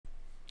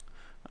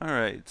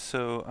Alright,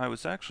 so I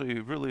was actually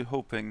really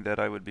hoping that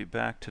I would be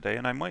back today,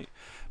 and I might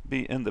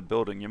be in the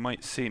building. You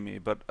might see me,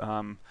 but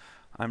I'm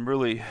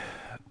really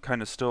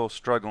kind of still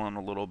struggling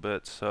a little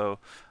bit, so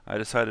I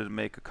decided to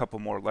make a couple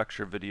more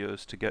lecture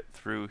videos to get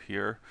through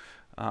here.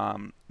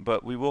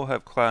 But we will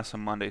have class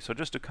on Monday, so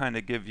just to kind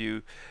of give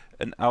you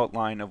an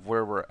outline of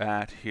where we're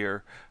at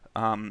here.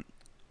 I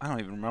don't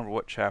even remember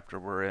what chapter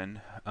we're in.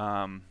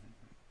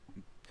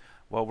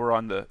 Well, we're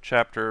on the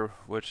chapter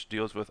which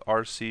deals with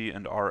RC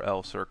and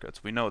RL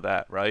circuits. We know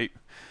that, right?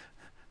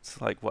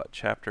 It's like what,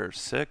 chapter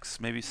 6,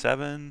 maybe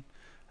 7?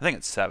 I think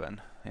it's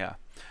 7. Yeah.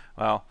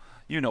 Well,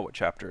 you know what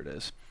chapter it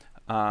is.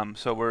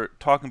 So we're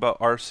talking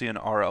about RC and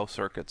RL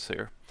circuits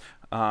here.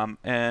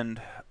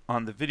 And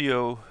on the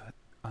video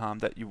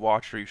that you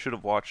watched, or you should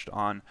have watched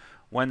on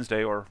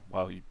Wednesday, or,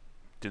 well, you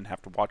didn't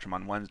have to watch them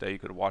on Wednesday, you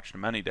could have watched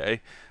them any day.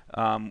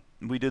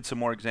 We did some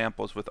more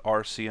examples with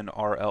RC and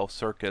RL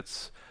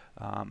circuits,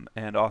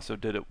 and also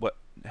did it what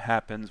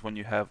happens when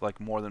you have like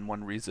more than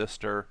one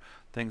resistor,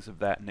 things of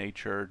that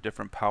nature,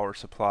 different power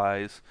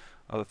supplies,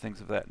 other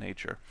things of that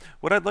nature.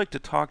 What I'd like to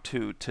talk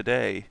to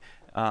today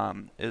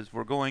is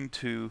we're going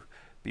to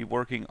be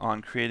working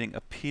on creating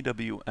a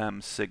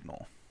PWM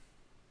signal.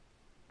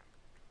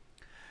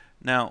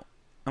 Now,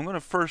 I'm going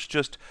to first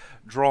just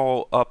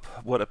draw up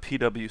what a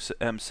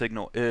PWM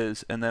signal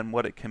is and then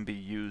what it can be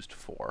used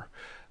for.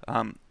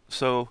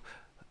 So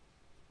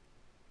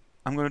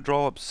I'm going to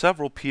draw up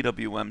several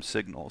PWM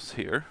signals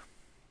here,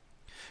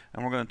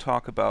 and we're going to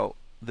talk about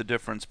the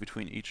difference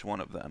between each one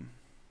of them.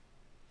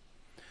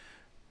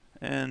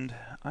 And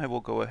I will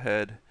go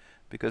ahead,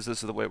 because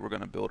this is the way we're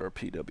going to build our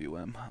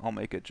PWM, I'll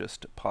make it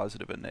just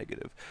positive and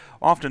negative.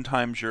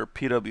 Oftentimes your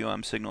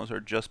PWM signals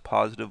are just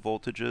positive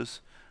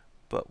voltages,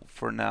 but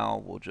for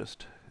now we'll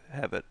just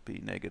have it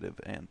be negative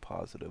and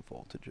positive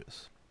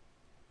voltages.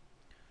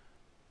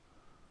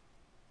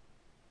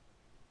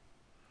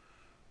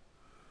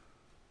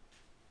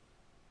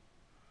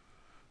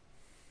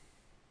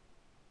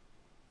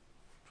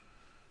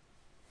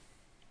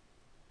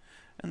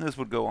 And this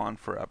would go on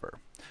forever.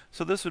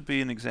 So this would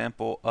be an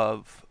example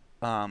of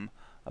a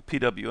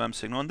PWM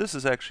signal, and this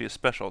is actually a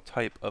special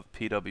type of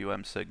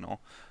PWM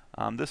signal.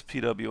 This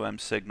PWM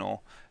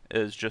signal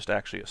is just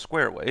actually a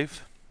square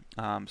wave,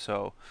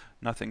 so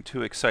nothing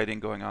too exciting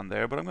going on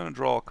there, but I'm going to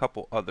draw a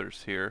couple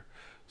others here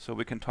so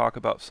we can talk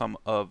about some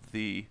of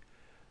the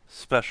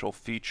special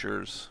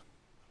features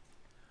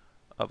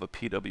of a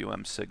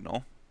PWM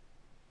signal.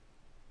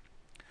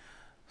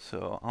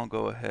 So I'll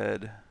go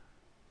ahead .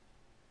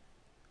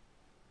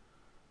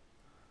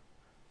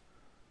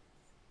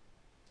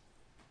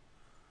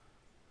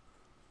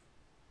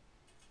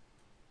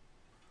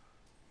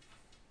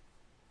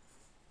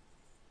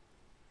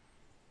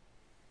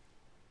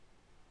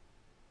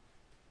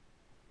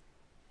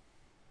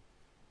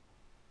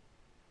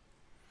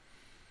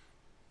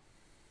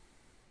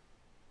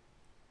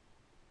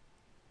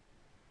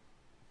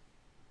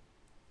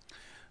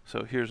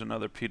 So here's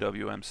another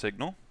PWM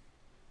signal,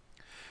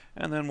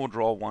 and then we'll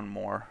draw one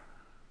more.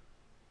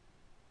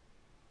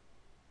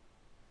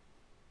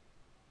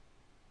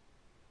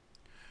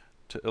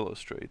 To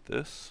illustrate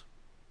this.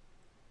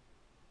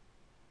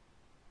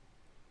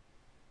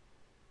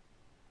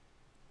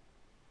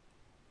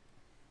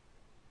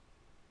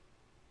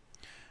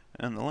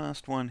 And the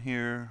last one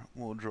here,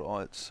 we'll draw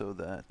it so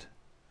that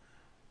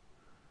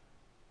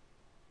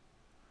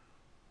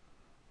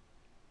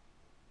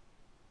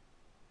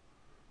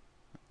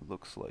it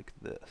looks like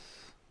this.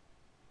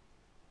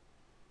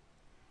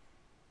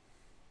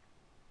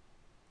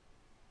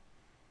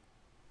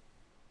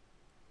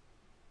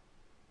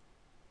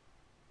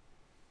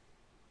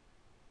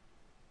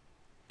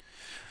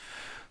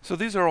 So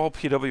these are all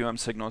PWM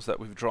signals that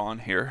we've drawn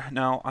here.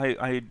 Now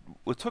I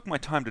took my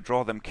time to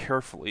draw them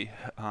carefully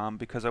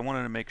because I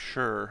wanted to make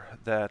sure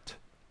that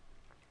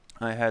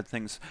I had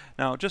things.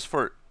 Now just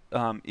for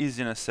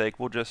easiness sake,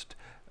 we'll just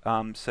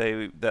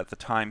say that the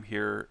time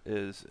here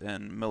is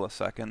in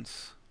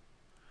milliseconds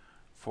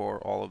for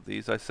all of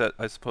these. I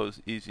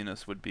suppose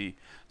easiness would be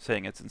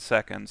saying it's in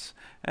seconds,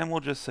 and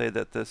we'll just say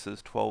that this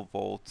is 12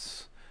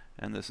 volts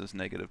and this is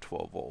negative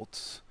 12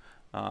 volts.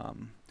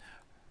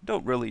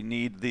 Don't really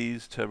need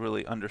these to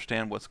really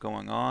understand what's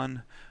going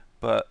on,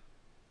 but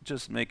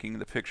just making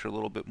the picture a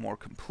little bit more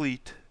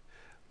complete,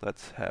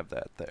 let's have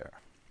that there.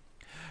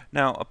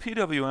 Now a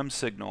PWM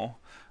signal,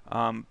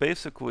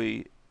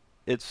 basically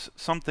it's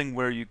something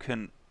where you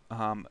can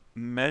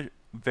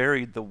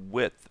vary the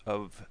width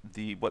of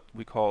the what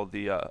we call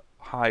the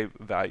high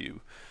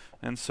value.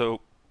 And so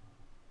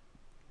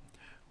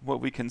what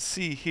we can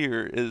see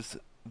here is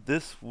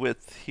this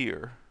width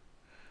here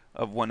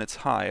of when it's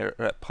high, or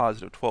at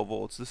positive 12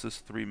 volts, this is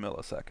 3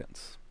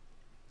 milliseconds.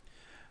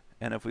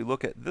 And if we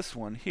look at this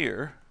one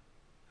here,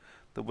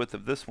 the width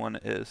of this one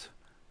is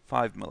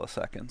 5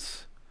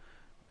 milliseconds.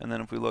 And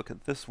then if we look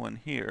at this one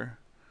here,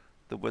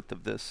 the width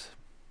of this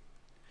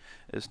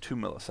is 2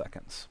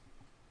 milliseconds.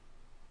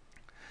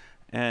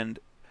 And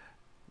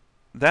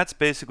that's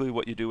basically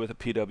what you do with a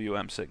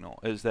PWM signal,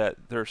 is that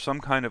there's some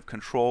kind of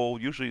control,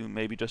 usually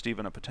maybe just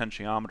even a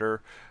potentiometer,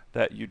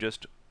 that you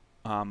just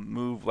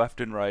move left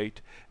and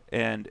right,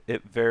 and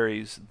it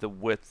varies the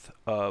width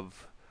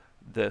of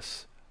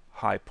this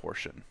high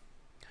portion.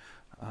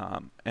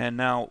 And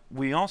now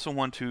we also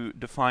want to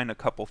define a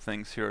couple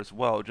things here as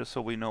well, just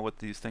so we know what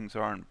these things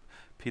are in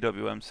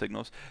PWM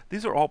signals.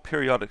 These are all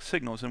periodic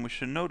signals, and we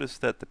should notice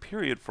that the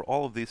period for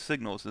all of these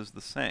signals is the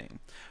same.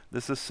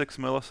 This is 6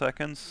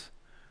 milliseconds,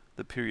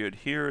 the period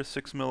here is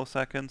 6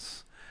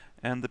 milliseconds,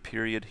 and the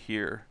period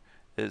here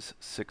is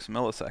 6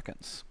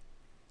 milliseconds,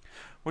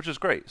 which is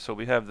great. So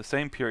we have the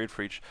same period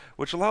for each,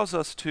 which allows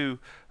us to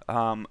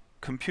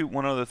compute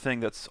one other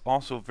thing that's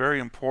also very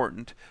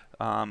important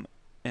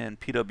in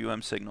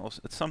PWM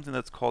signals. It's something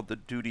that's called the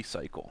duty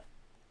cycle.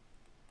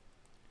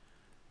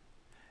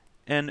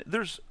 And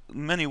there's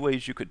many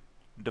ways you could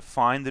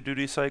define the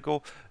duty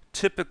cycle.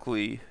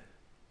 Typically,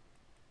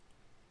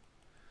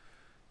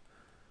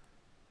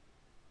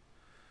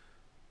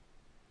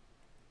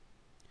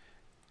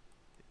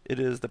 it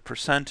is the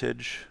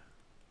percentage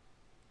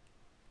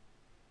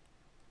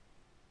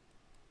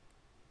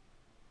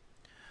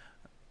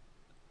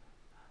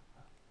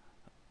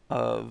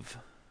of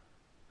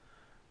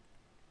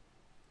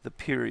the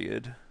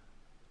period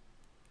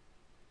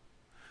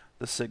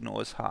the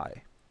signal is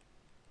high.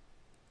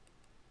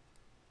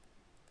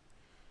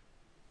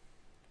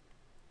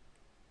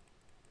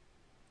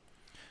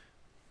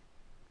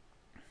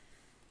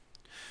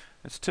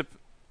 It's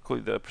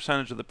typically the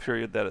percentage of the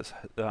period that is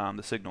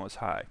the signal is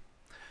high.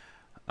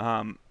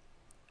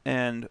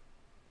 And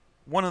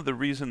one of the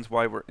reasons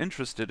why we're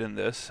interested in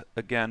this,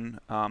 again,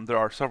 there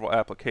are several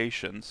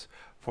applications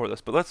for this,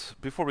 but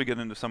before we get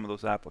into some of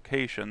those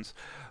applications,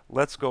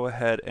 let's go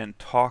ahead and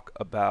talk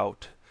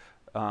about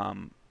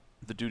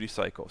the duty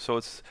cycle. So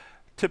it's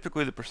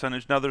typically the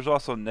percentage. Now there's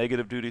also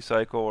negative duty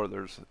cycle, or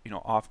there's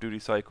off duty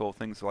cycle,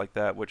 things like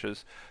that, which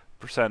is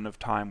percent of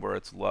time where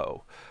it's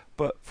low.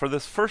 But for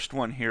this first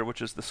one here,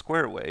 which is the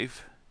square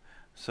wave,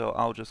 so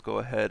I'll just go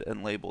ahead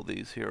and label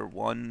these here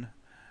 1,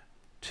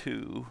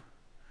 2,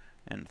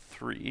 and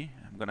 3.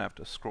 I'm going to have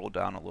to scroll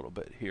down a little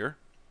bit here.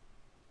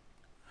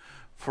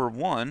 For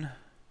 1,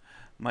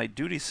 my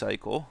duty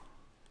cycle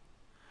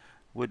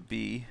would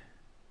be,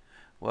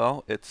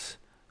 well, it's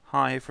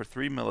high for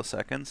 3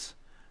 milliseconds.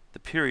 The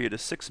period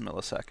is 6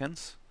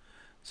 milliseconds.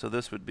 So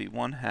this would be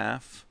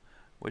 1/2,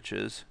 which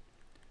is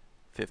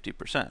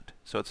 50%.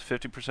 So it's a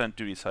 50%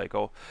 duty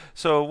cycle.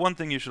 So one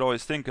thing you should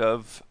always think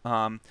of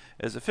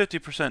is a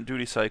 50%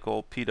 duty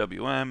cycle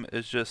PWM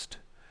is just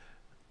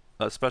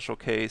a special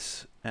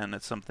case, and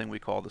it's something we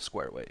call the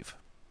square wave.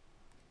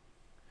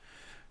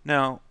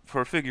 Now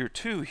for figure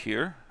 2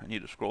 here, I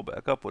need to scroll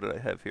back up. What did I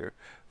have here?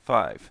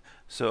 5.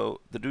 So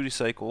the duty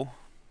cycle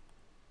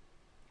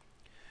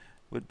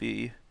would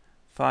be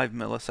 5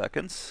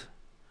 milliseconds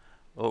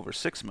over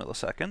 6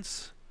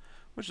 milliseconds,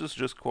 which is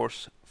just, of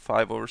course,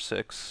 5 over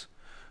 6,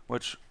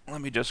 which,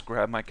 let me just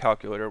grab my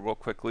calculator real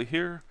quickly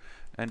here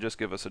and just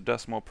give us a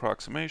decimal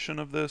approximation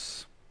of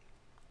this,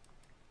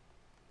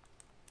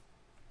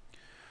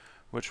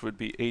 which would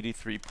be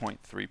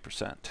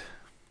 83.3%.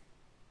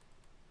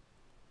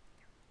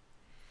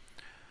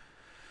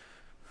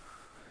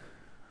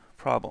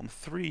 Problem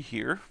 3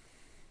 here,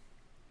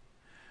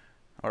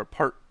 or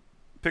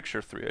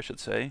picture 3 I should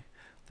say,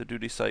 the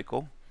duty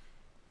cycle.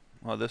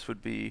 Well, this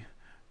would be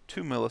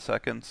 2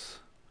 milliseconds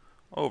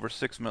over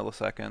 6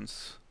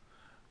 milliseconds,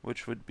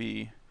 which would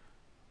be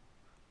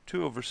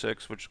 2 over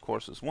 6, which of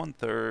course is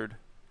 1/3.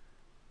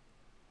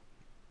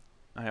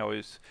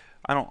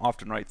 I don't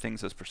often write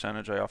things as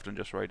percentage, I often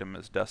just write them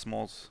as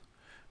decimals,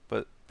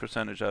 but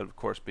percentage that would of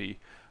course be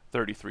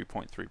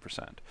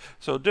 33.3%.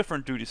 So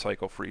different duty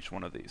cycle for each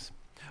one of these.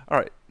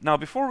 Alright, now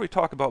before we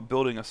talk about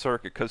building a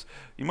circuit, because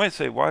you might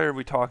say, why are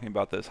we talking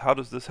about this? How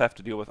does this have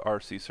to deal with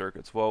RC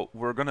circuits? Well,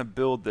 we're going to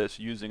build this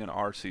using an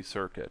RC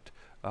circuit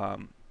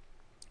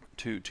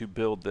to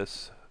build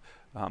this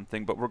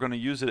thing, but we're going to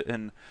use it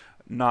in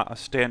not a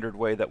standard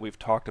way that we've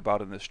talked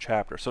about in this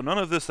chapter. So none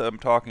of this that I'm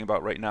talking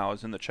about right now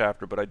is in the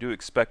chapter, but I do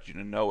expect you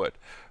to know it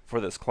for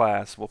this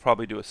class. We'll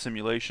probably do a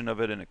simulation of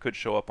it, and it could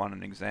show up on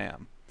an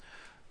exam.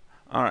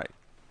 Alright,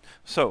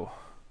 so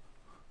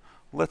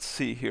let's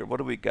see here. What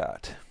do we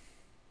got?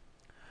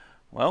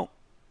 Well,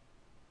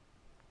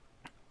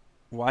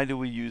 why do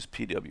we use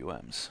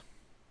PWMs?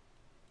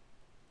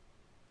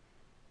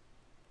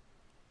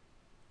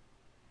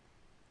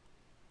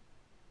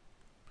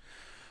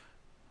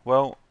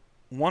 Well,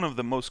 one of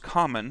the most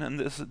common, and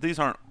these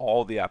aren't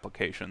all the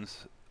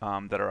applications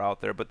that are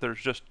out there, but there's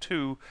just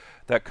 2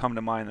 that come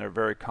to mind that are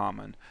very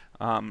common.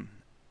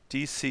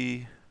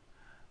 DC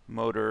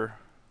motor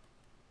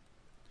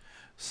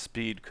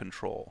speed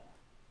control.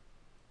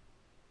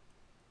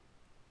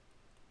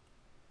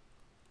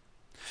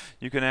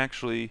 You can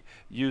actually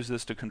use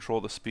this to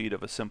control the speed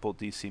of a simple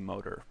DC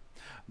motor.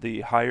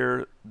 The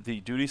higher the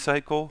duty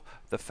cycle,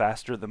 the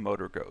faster the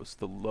motor goes.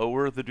 The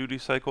lower the duty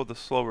cycle, the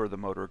slower the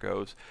motor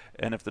goes.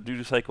 And if the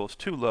duty cycle is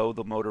too low,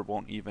 the motor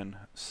won't even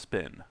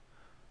spin.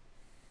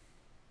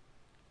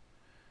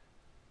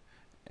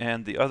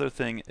 and the other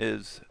thing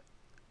is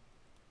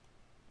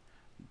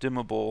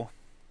dimmable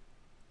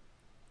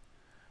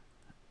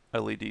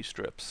LED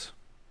strips.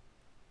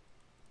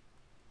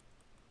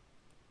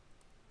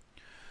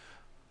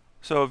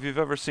 So if you've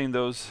ever seen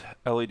those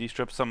LED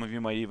strips, some of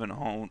you might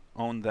even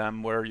own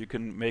them, where you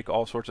can make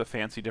all sorts of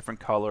fancy different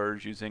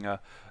colors using a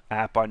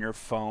app on your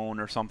phone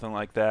or something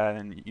like that,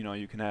 and you know,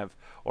 you can have,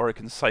 or it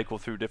can cycle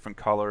through different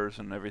colors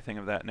and everything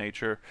of that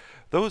nature.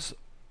 Those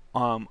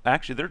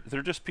actually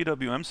they're just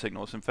PWM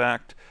signals. In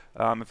fact,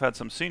 I've had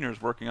some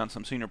seniors working on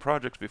some senior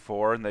projects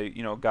before, and they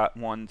got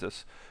one to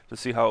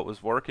see how it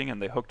was working,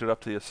 and they hooked it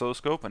up to the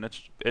oscilloscope, and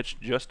it's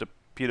just a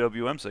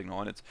PWM signal,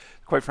 and it's,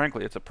 quite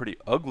frankly, it's a pretty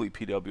ugly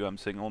PWM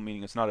signal,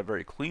 meaning it's not a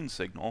very clean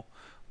signal,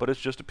 but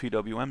it's just a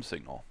PWM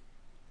signal.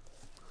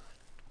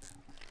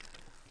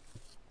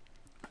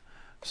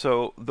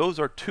 So those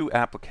are two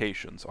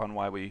applications on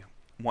why we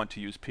want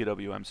to use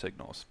PWM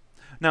signals.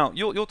 Now,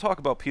 you'll talk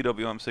about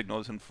PWM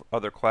signals in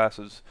other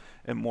classes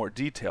in more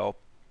detail,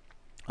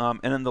 and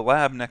in the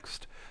lab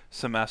next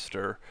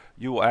semester,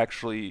 you will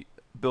actually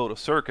build a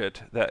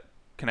circuit that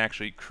can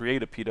actually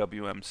create a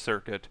PWM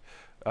circuit,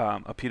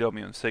 a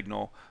PWM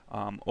signal,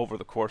 over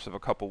the course of a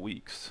couple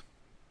weeks.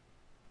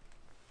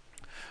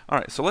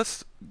 Alright, so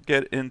let's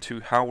get into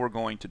how we're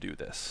going to do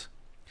this.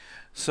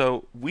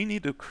 So we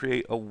need to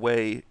create a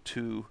way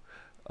to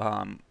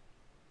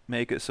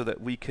make it so that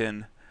we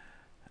can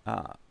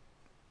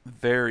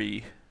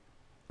vary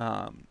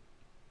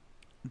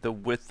the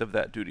width of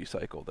that duty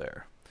cycle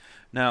there.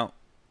 Now,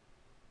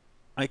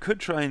 I could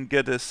try and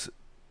get this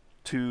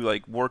to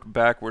like work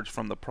backwards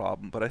from the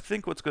problem, but I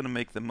think what's going to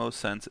make the most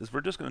sense is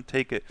we're just going to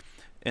take it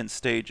in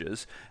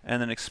stages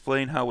and then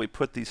explain how we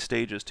put these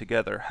stages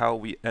together, how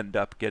we end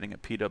up getting a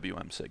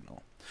PWM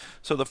signal.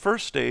 So the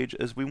first stage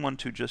is we want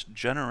to just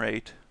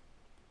generate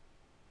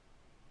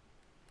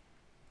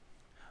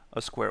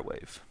a square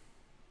wave.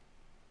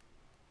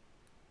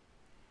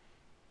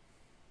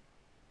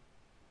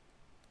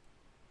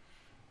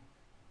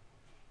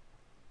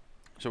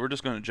 So we're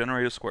just going to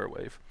generate a square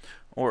wave,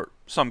 or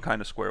some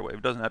kind of square wave.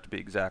 It doesn't have to be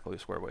exactly a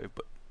square wave,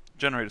 but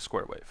generate a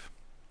square wave.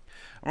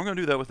 And we're going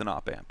to do that with an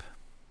op-amp.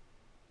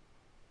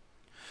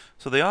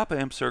 So the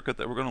op-amp circuit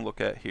that we're going to look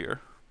at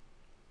here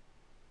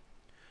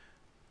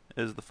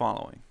is the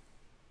following.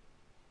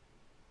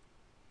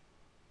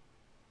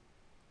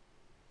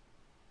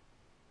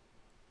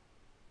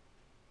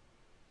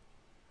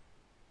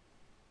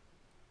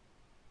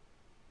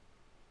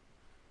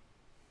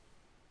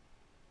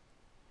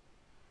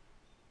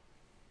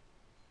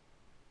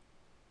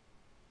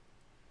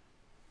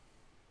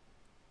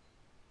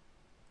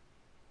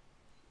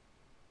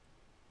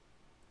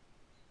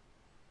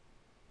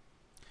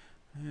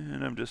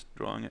 And I'm just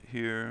drawing it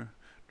here,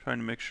 trying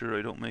to make sure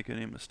I don't make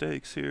any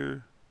mistakes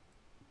here.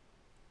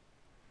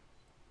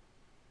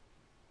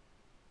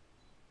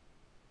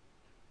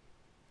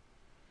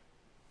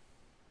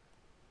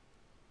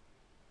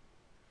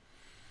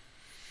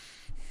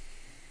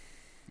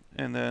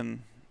 And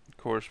then, of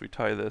course, we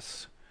tie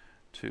this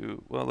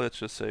to, well, let's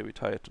just say we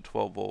tie it to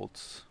 12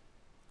 volts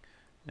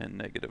and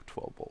negative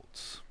 12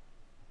 volts.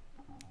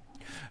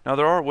 Now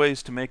there are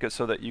ways to make it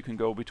so that you can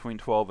go between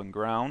 12 and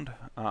ground.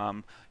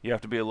 You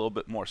have to be a little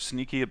bit more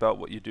sneaky about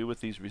what you do with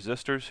these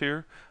resistors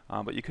here,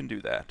 but you can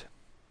do that.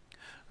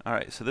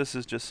 Alright, so this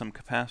is just some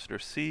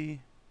capacitor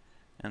C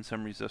and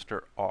some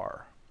resistor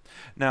R.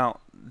 Now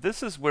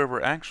this is where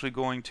we're actually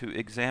going to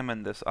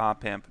examine this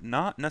op-amp,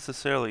 not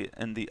necessarily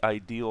in the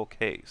ideal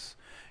case.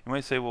 You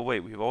might say, well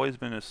wait, we've always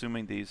been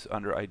assuming these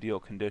under ideal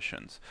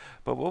conditions.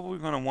 But what we're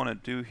going to want to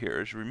do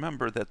here is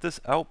remember that this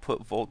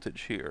output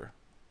voltage here,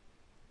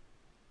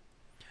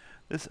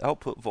 this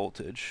output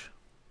voltage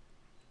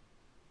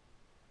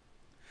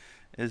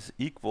is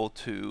equal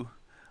to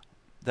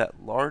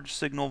that large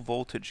signal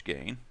voltage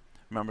gain.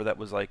 Remember that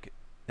was like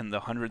in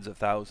the hundreds of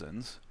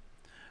thousands,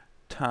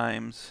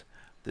 times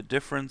the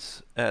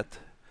difference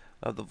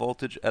of the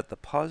voltage at the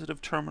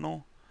positive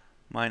terminal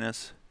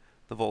minus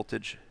the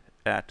voltage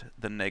at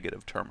the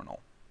negative terminal.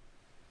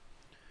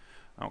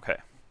 Okay,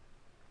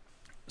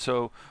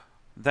 so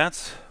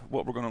that's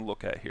what we're going to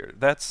look at here.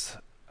 That's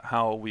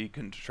how we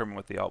can determine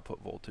what the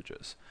output voltage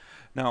is.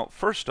 Now,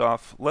 first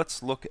off,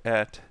 let's look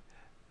at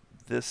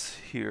this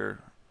here.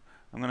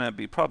 I'm going to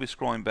be probably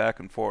scrolling back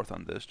and forth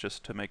on this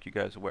just to make you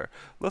guys aware.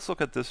 Let's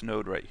look at this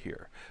node right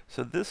here.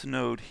 So this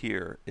node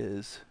here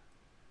is,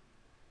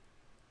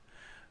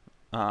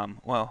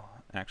 well,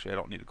 actually I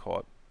don't need to call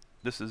it.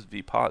 This is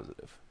V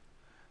positive.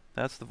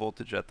 That's the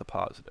voltage at the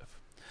positive.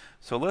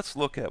 So let's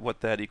look at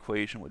what that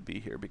equation would be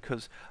here,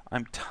 because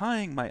I'm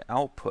tying my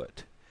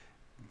output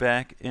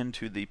back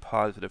into the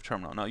positive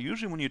terminal. Now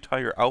usually when you tie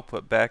your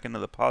output back into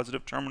the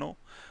positive terminal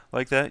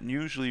like that,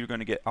 usually you're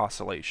going to get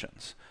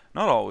oscillations.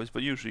 Not always,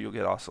 but usually you'll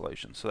get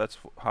oscillations. So that's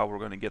how we're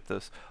going to get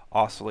this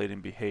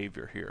oscillating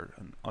behavior here.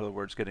 In other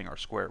words, getting our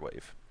square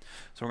wave.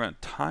 So we're going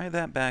to tie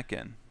that back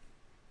in.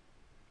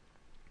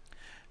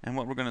 And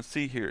what we're going to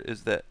see here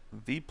is that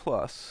V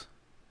plus,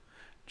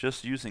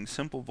 just using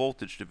simple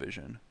voltage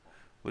division,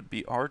 would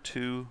be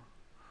R2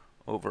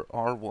 over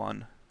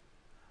R1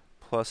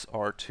 plus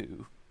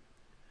R2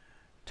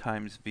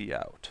 times V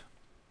out.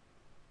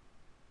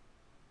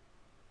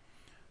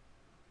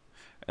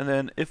 And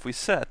then if we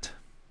set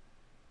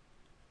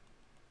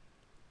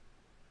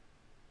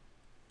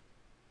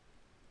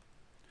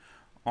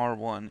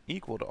R1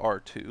 equal to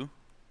R2,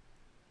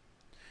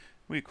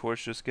 we of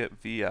course just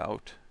get V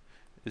out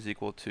is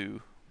equal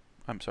to,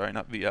 I'm sorry,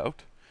 not V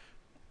out,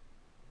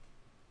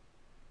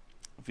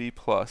 V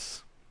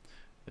plus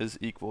is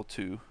equal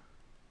to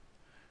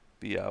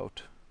V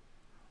out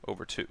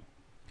over 2.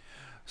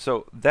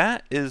 So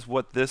that is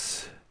what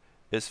this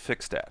is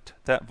fixed at.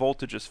 That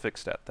voltage is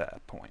fixed at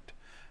that point.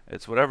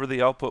 It's whatever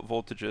the output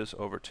voltage is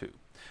over 2.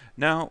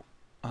 Now,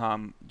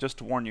 just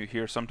to warn you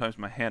here, sometimes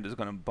my hand is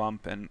going to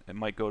bump and it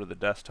might go to the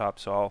desktop,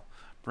 so I'll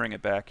bring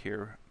it back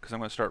here because I'm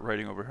going to start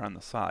writing over here on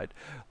the side.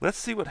 Let's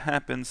see what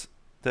happens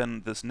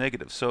then this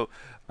negative. So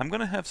I'm going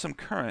to have some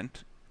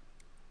current,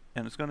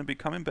 and it's going to be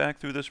coming back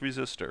through this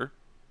resistor,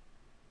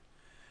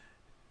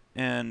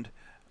 and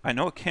I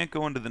know it can't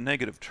go into the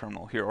negative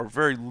terminal here, or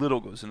very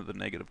little goes into the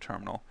negative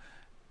terminal,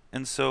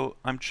 and so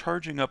I'm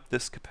charging up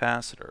this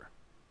capacitor.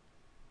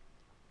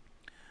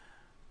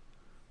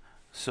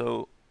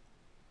 So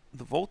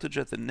the voltage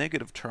at the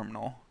negative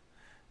terminal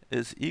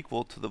is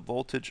equal to the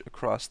voltage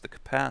across the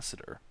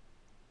capacitor,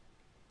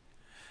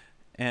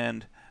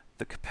 and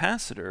the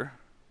capacitor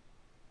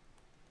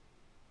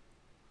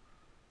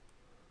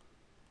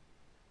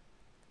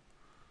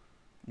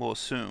we'll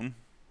assume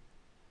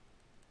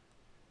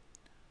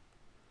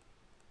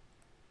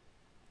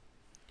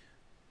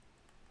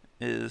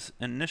is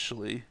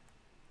initially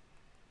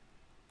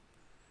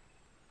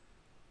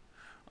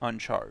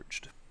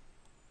uncharged.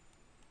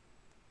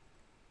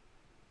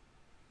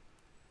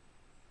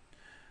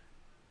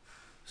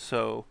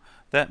 So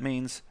that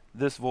means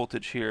this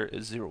voltage here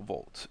is 0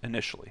 volts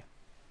initially.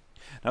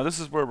 Now this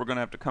is where we're going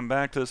to have to come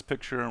back to this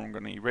picture, and we're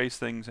going to erase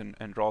things and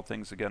draw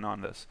things again on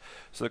this.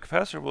 So the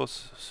capacitor we'll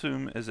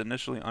assume is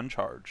initially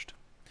uncharged.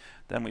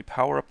 Then we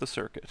power up the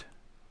circuit.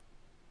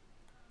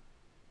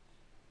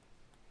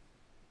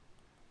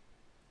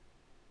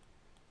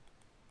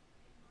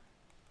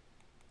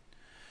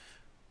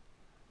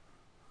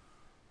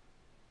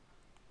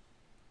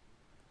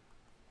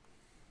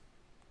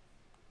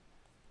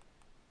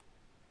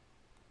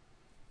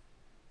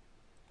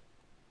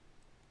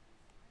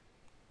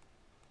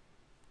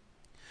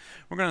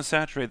 We're going to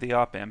saturate the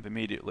op-amp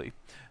immediately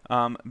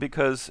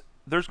because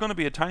there's going to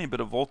be a tiny bit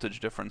of voltage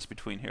difference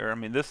between here. I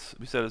mean, this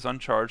we said is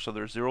uncharged, so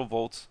there's 0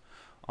 volts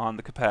on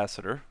the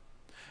capacitor.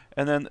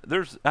 And then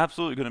there's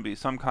absolutely going to be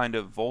some kind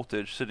of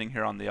voltage sitting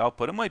here on the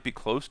output. It might be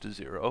close to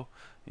 0,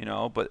 you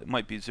know, but it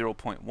might be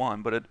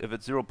 0.1. But if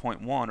it's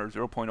 0.1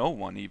 or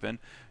 0.01 even,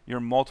 you're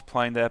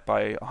multiplying that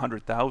by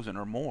 100,000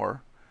 or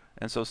more.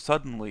 And so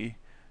suddenly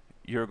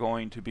you're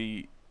going to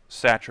be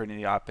saturating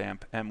the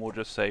op-amp, and we'll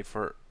just say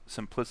for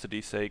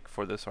simplicity's sake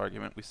for this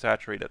argument, we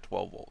saturate at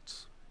 12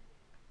 volts.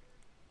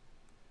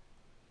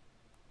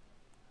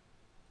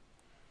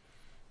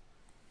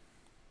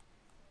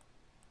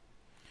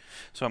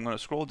 So I'm going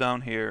to scroll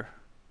down here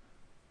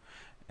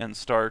and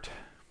start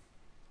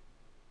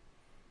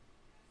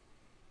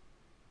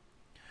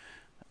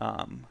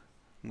I'm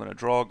going to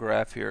draw a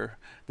graph here.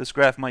 This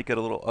graph might get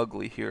a little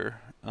ugly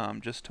here,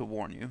 just to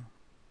warn you.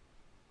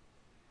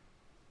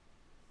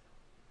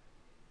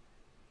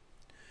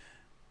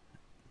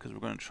 Because we're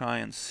going to try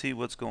and see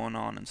what's going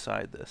on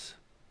inside this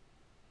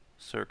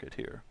circuit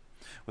here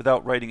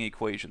without writing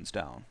equations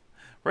down.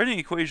 Writing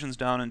equations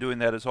down and doing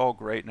that is all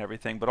great and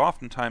everything, but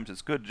oftentimes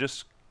it's good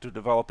just to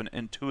develop an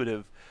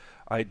intuitive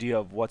idea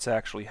of what's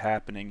actually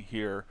happening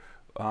here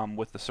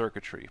with the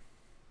circuitry.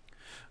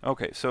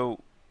 Okay, so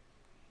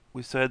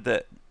we said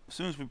that as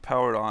soon as we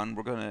power it on,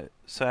 we're going to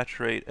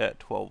saturate at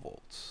 12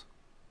 volts.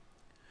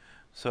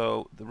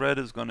 So the red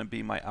is going to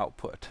be my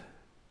output.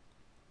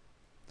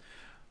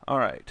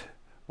 Alright.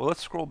 Well,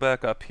 let's scroll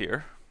back up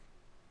here.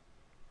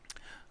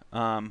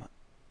 I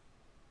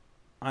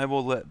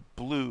will let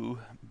blue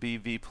be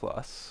V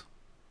plus.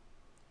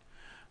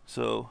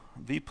 So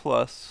V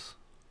plus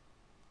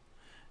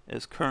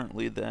is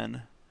currently then,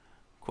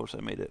 of course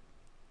I made it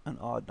an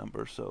odd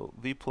number, so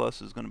V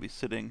plus is going to be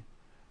sitting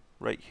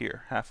right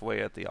here,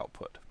 halfway at the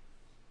output.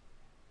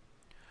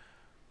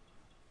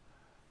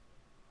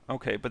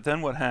 Okay, but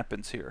then what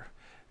happens here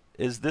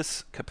is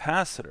this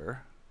capacitor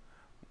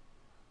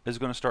is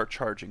going to start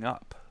charging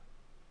up,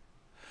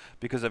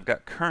 because I've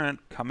got current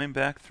coming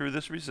back through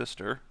this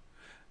resistor,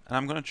 and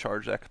I'm going to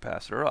charge that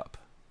capacitor up.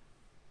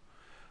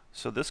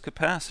 So this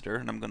capacitor,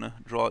 and I'm going to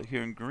draw it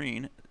here in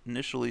green,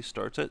 initially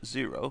starts at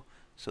 0,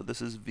 so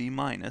this is V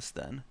minus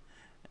then,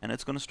 and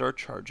it's going to start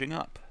charging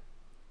up.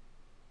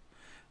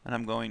 And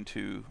I'm going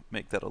to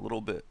make that a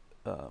little bit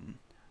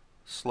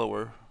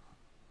slower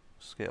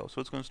scale, so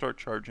it's going to start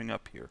charging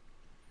up here.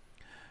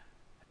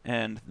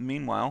 And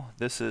meanwhile,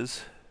 this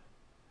is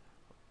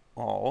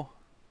all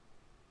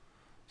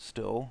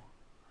still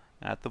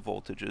at the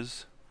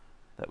voltages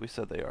that we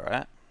said they are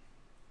at.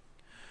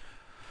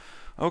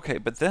 Okay,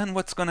 but then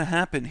what's going to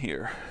happen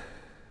here?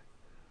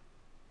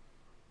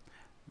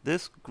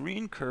 this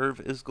green curve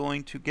is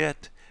going to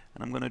get,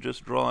 and I'm going to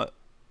just draw it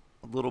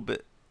a little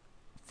bit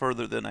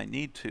further than I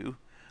need to,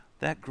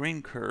 that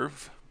green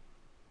curve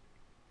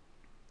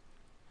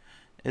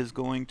is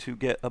going to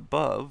get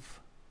above,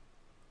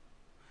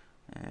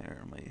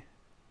 let me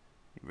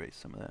erase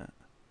some of that.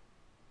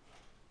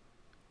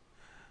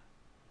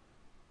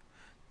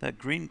 That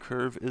green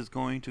curve is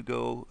going to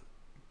go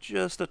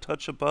just a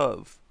touch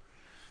above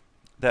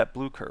that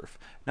blue curve.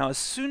 Now as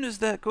soon as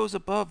that goes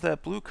above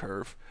that blue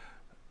curve,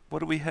 what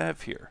do we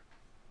have here?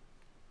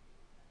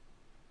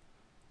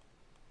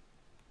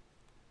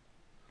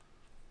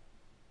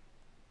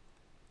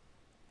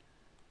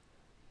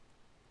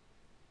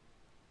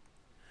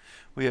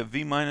 We have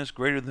V minus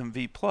greater than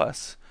V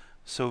plus,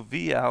 so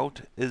V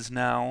out is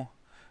now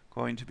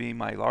going to be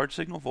my large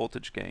signal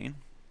voltage gain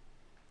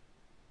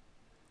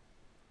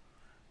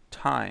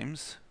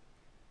times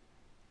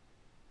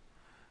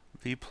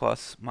V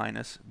plus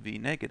minus V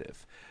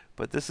negative.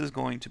 But this is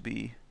going to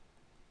be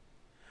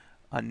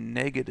a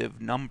negative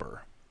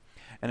number.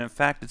 And in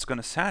fact, it's going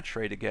to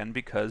saturate again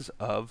because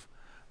of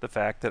the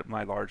fact that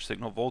my large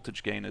signal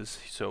voltage gain is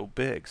so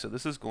big. So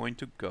this is going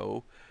to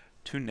go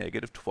to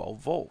negative 12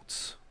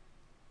 volts.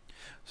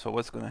 So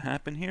what's going to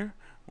happen here?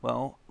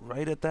 Well,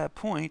 right at that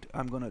point,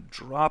 I'm going to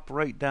drop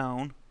right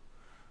down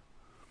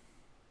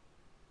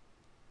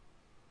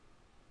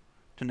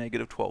to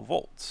negative 12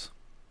 volts.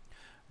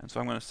 And so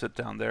I'm going to sit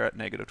down there at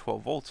negative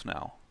 12 volts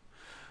now.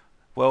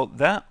 Well,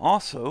 that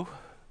also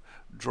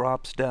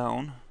drops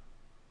down.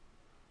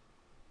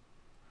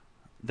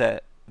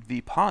 That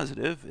V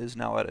positive is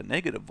now at a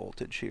negative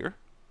voltage here.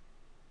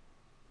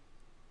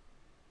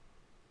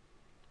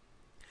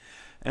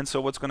 And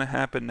so what's going to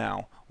happen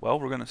now? Well,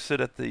 we're going to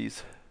sit at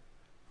these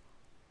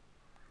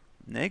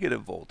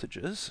negative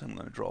voltages. I'm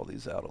going to draw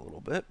these out a little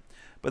bit.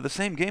 But the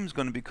same game is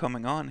going to be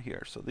coming on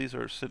here. So these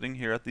are sitting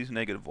here at these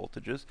negative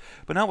voltages.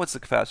 But now what's the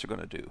capacitor going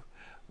to do?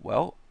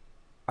 Well,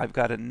 I've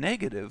got a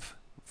negative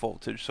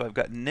voltage, so I've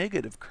got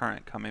negative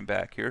current coming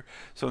back here.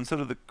 So instead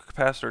of the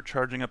capacitor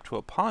charging up to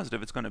a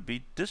positive, it's going to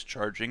be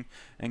discharging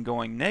and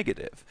going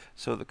negative.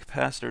 So the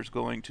capacitor is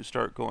going to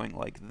start going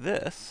like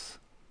this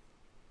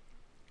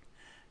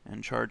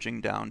and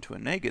charging down to a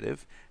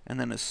negative, and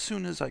then as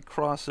soon as I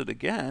cross it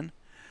again,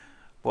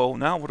 well,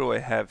 now what do I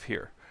have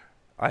here?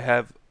 I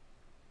have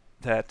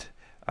that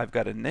I've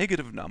got a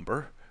negative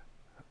number,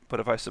 but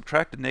if I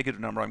subtract a negative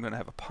number, I'm going to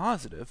have a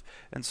positive,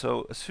 and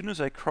so as soon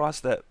as I cross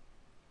that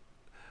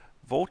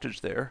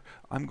voltage there,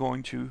 I'm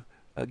going to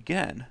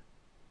again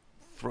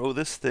throw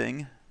this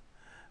thing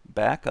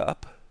back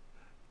up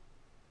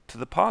to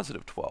the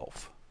positive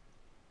 12.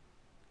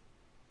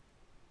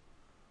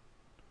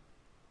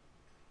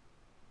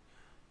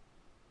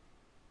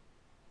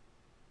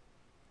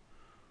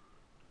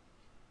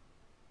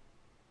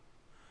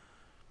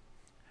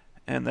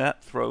 And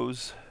that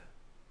throws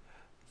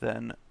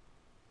then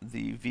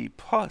the V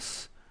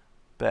plus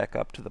back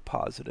up to the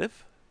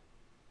positive.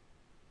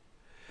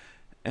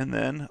 And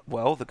then,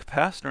 well, the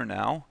capacitor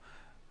now,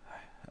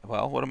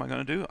 well, what am I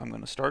going to do? I'm going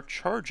to start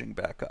charging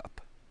back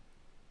up.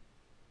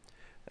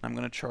 And I'm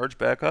going to charge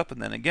back up, and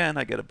then again,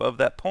 I get above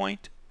that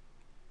point,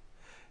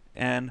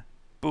 and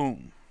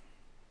boom,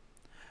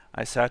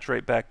 I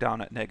saturate back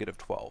down at negative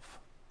 12.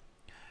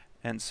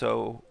 And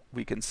so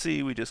we can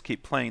see we just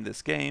keep playing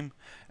this game,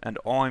 and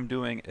all I'm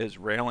doing is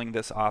railing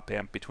this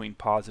op-amp between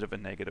positive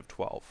and negative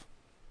 12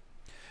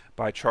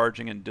 by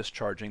charging and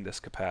discharging this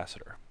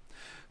capacitor.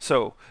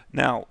 So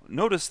now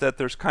notice that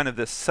there's kind of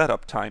this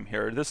setup time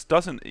here. This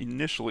doesn't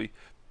initially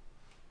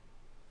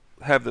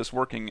have this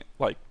working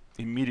like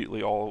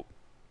immediately all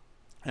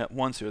at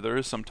once here. There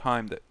is some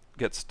time that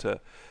gets to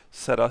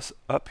set us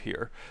up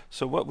here.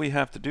 So what we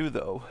have to do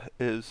though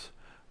is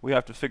we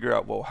have to figure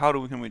out, well, how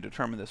can we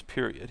determine this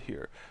period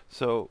here?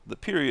 So the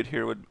period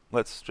here would,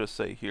 let's just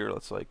say here,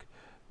 let's like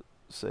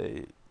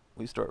say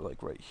we start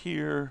like right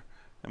here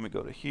and we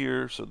go to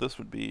here, so this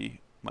would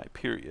be my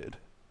period.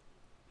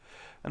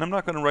 And I'm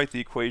not going to write the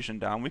equation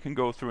down, we can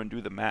go through and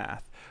do the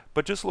math,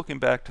 but just looking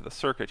back to the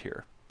circuit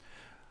here,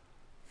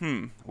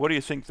 what do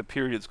you think the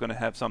period is going to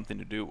have something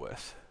to do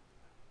with?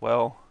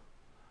 Well,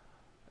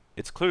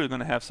 it's clearly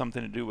going to have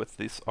something to do with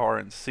this R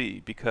and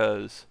C,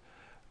 because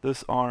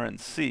this R and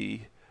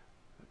C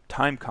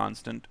time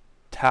constant,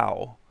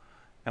 tau,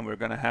 and we're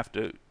going to have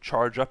to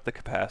charge up the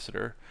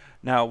capacitor.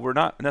 Now, we're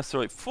not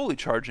necessarily fully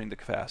charging the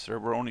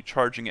capacitor, we're only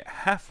charging it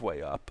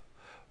halfway up,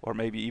 or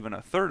maybe even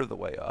a third of the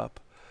way up.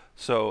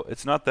 So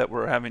it's not that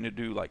we're having to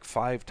do like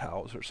 5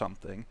 taus or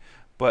something,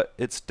 but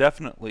it's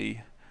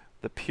definitely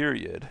the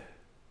period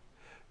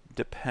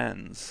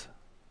depends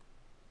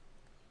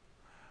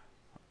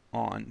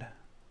on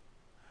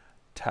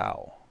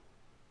tau.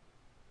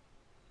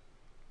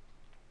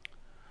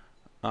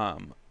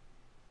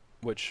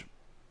 Which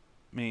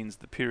means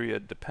the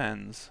period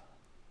depends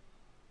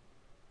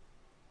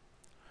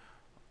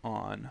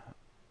on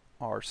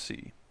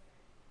RC.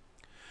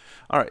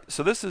 Alright,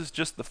 so this is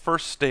just the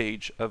first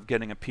stage of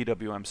getting a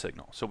PWM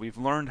signal. So we've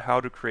learned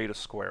how to create a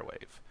square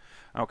wave.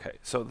 Okay,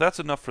 so that's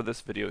enough for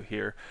this video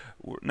here.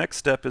 Next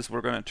step is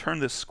we're going to turn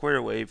this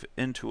square wave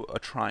into a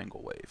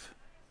triangle wave.